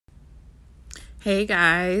Hey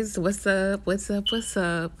guys, what's up? What's up? What's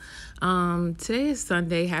up? Today is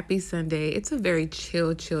Sunday. Happy Sunday. It's a very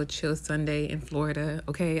chill Sunday in Florida.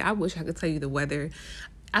 Okay, I wish I could tell you the weather.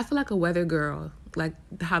 I feel like a weather girl, like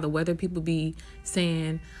how the weather people be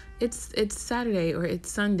saying it's Saturday or it's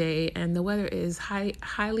Sunday, and the weather is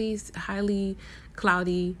highly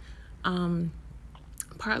cloudy, um,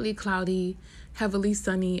 partly cloudy, heavily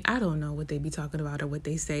sunny. I don't know what they be talking about or what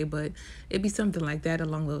they say, but it'd be something like that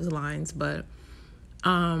along those lines. But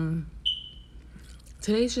um,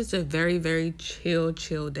 today's just a very chill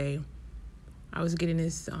day. I was getting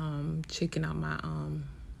this chicken out my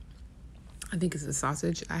I think it's a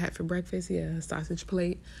sausage I had for breakfast. Yeah, a sausage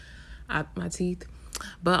plate out my teeth.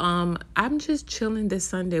 But I'm just chilling this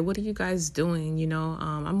Sunday. What are you guys doing?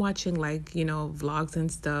 I'm watching vlogs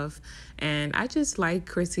and stuff, and I just like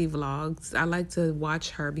Crissy vlogs. I like to watch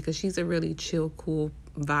her because she's a really chill, cool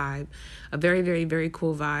vibe, a very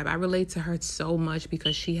cool vibe. I relate to her so much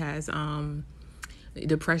because she has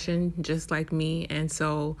depression just like me, and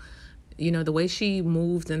so the way she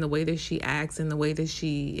moves and the way that she acts and the way that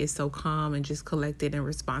she is so calm and just collected and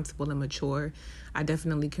responsible and mature, I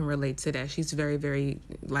definitely can relate to that. She's very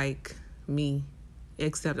like me,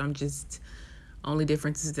 except I'm just, only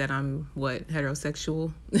difference is that I'm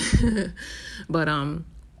heterosexual. But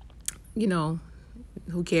you know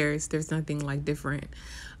who cares? There's nothing like different.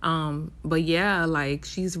 But yeah, like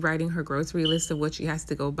she's writing her grocery list of what she has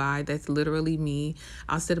to go buy. That's literally me.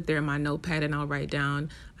 I'll sit up there in my notepad and I'll write down,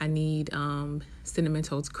 I need cinnamon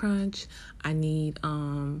toast crunch. I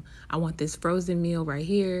want this frozen meal right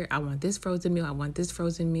here. I want this frozen meal. I want this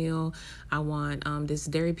frozen meal. I want this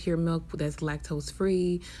dairy pure milk that's lactose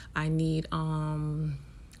free. I need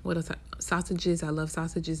what else? Sausages. I love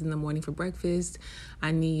sausages in the morning for breakfast. I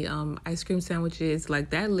need ice cream sandwiches. Like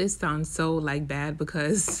that list sounds so like bad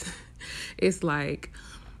because it's like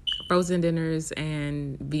frozen dinners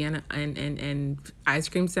and Vienna and ice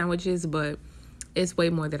cream sandwiches, but it's way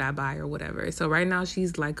more that I buy or whatever. So right now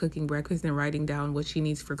she's like cooking breakfast and writing down what she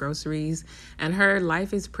needs for groceries. And her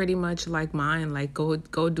life is pretty much like mine, like go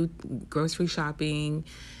do grocery shopping,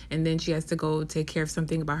 and then she has to go take care of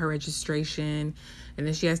something about her registration, and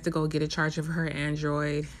then she has to go get a charge of her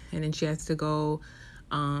Android, and then she has to go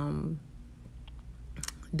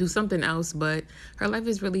do something else. But her life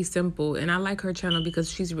is really simple, and I like her channel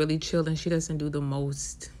because she's really chill and she doesn't do the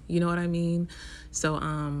most. You know what I mean? So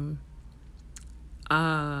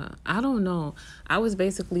I don't know. I was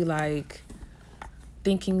basically like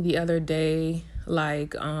thinking the other day,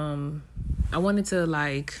 like, I wanted to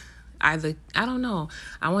like either, I don't know.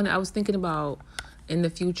 I was thinking about in the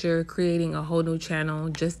future creating a whole new channel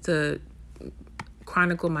just to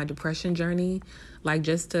chronicle my depression journey, like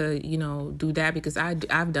just to, do that because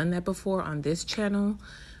I've done that before on this channel.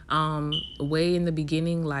 Way in the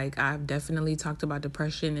beginning, like I've definitely talked about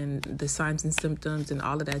depression and the signs and symptoms and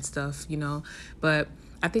all of that stuff, but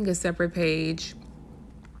I think a separate page,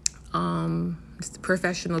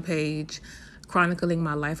 professional page, chronicling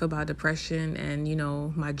my life about depression and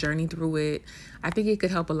my journey through it, I think it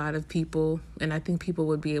could help a lot of people, and I think people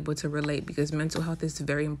would be able to relate because mental health is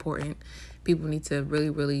very important. People need to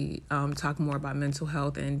really talk more about mental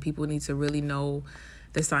health, and people need to really know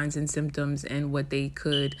the signs and symptoms and what they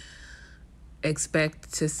could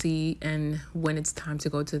expect to see and when it's time to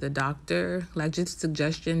go to the doctor, like just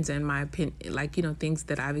suggestions and my opinion, like things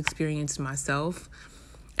that I've experienced myself,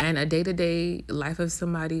 and a day-to-day life of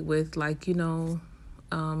somebody with mental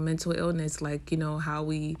illness, like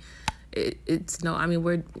how it's no, I mean,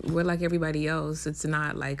 we're like everybody else. It's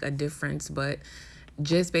not like a difference, but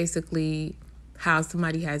just basically how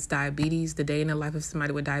somebody has diabetes, the day in the life of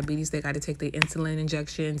somebody with diabetes, they got to take the insulin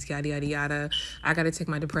injections, yada yada. I got to take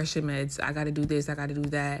my depression meds. I got to do this, I got to do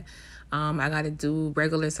that. I got to do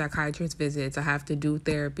regular psychiatrist visits. I have to do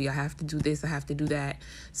therapy. I have to do this. I have to do that.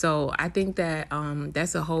 So I think that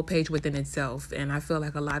that's a whole page within itself, and I feel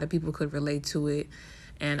like a lot of people could relate to it.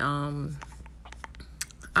 And I'm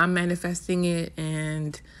manifesting it,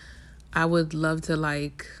 and I would love to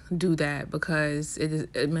like do that because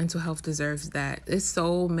mental health deserves that. There's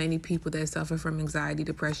so many people that suffer from anxiety,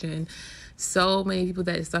 depression, so many people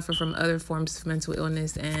that suffer from other forms of mental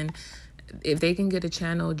illness, and if they can get a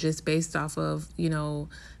channel just based off of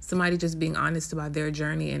somebody just being honest about their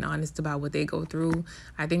journey and honest about what they go through,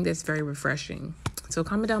 I think that's very refreshing. So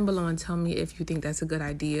comment down below and tell me if you think that's a good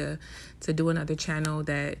idea to do another channel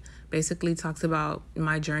that basically talks about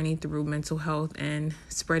my journey through mental health and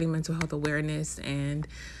spreading mental health awareness and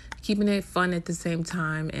keeping it fun at the same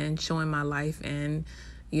time and showing my life and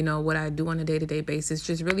what I do on a day-to-day basis,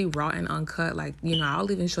 just really raw and uncut. Like,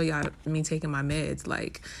 I'll even show y'all me taking my meds.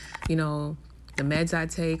 Like, the meds I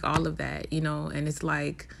take, all of that, you know. And it's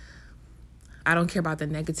like, I don't care about the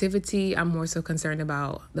negativity. I'm more so concerned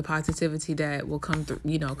about the positivity that will come through,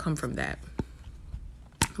 you know, come from that.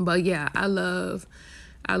 But yeah, I love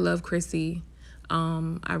Crissy.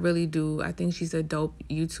 I really do. I think she's a dope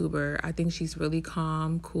YouTuber. I think she's really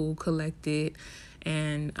calm, cool, collected.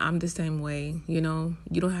 And I'm the same way, you know.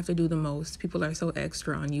 You don't have to do the most. People are so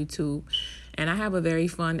extra on YouTube. And I have a very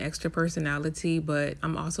fun, extra personality, but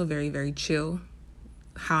I'm also very, very chill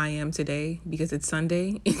how I am today because it's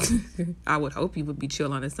Sunday. I would hope you would be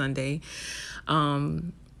chill on a Sunday.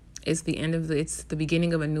 It's the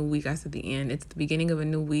beginning of a new week. I said the end. It's the beginning of a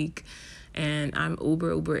new week. And I'm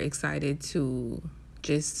uber excited to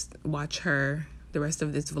just watch her the rest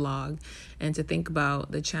of this vlog and to think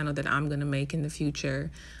about the channel that I'm going to make in the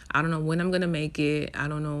future. I don't know when I'm going to make it. I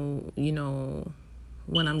don't know, you know,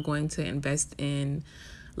 when I'm going to invest in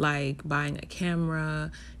like buying a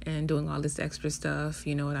camera and doing all this extra stuff.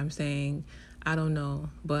 You know what I'm saying? I don't know.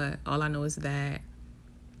 But all I know is that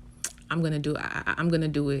I'm going to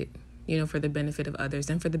do it, you know, for the benefit of others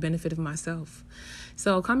and for the benefit of myself.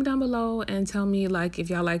 So comment down below and tell me, like, if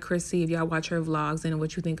y'all like Crissy, if y'all watch her vlogs, and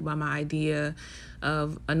what you think about my idea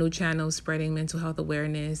of a new channel spreading mental health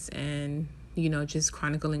awareness and, you know, just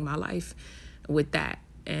chronicling my life with that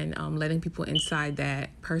and letting people inside that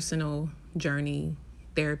personal journey,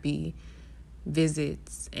 therapy,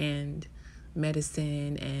 visits, and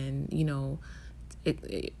medicine, and, you know,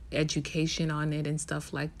 education on it and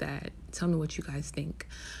stuff like that. Tell me what you guys think.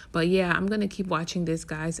 But yeah, I'm gonna keep watching this,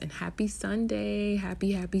 guys, and happy Sunday.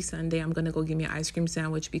 Happy Sunday. I'm gonna go get me an ice cream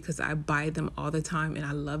sandwich because I buy them all the time and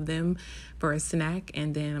I love them for a snack.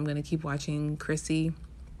 And then I'm gonna keep watching Crissy.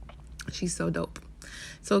 She's so dope.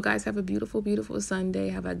 So guys, have a beautiful Sunday.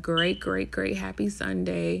 Have a great happy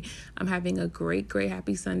Sunday. I'm having a great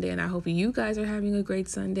happy Sunday, and I hope you guys are having a great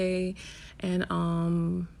Sunday.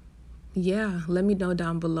 And yeah, let me know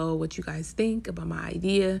down below what you guys think about my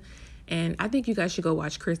idea. And I think you guys should go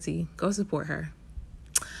watch Crissy. Go support her.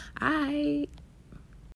 All right.